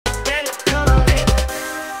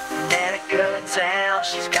on,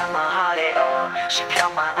 she's got my heart at all. She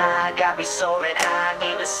caught my eye, got me soaring high,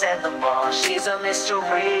 need to send them all. She's a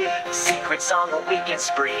mystery, secrets on the weekend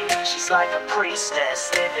spree. She's like a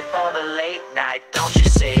priestess, living for the late night, don't you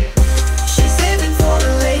see? She's living for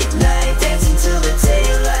the late night, dancing till the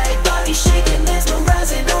daylight, body shaking,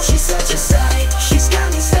 mesmerizing, oh she's such a sight. She's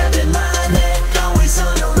got me stabbing my neck, always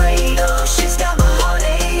on the radar. She's got my heart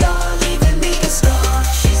AR, leaving me a scar.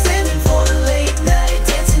 She's living for the late night,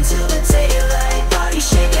 dancing till the daylight, body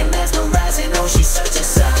shaking, mesmerizing, oh she's such a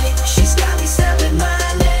sight. She's got me stabbing my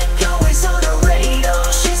neck, always on the radar.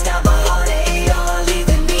 She's got my heart AR,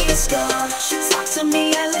 leaving me a scar. She talks to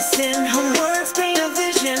me, I listen, her words paint a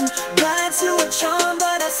vision, blind to a charm,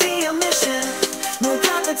 but I see a mission. No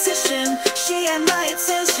competition, she had my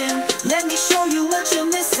attention.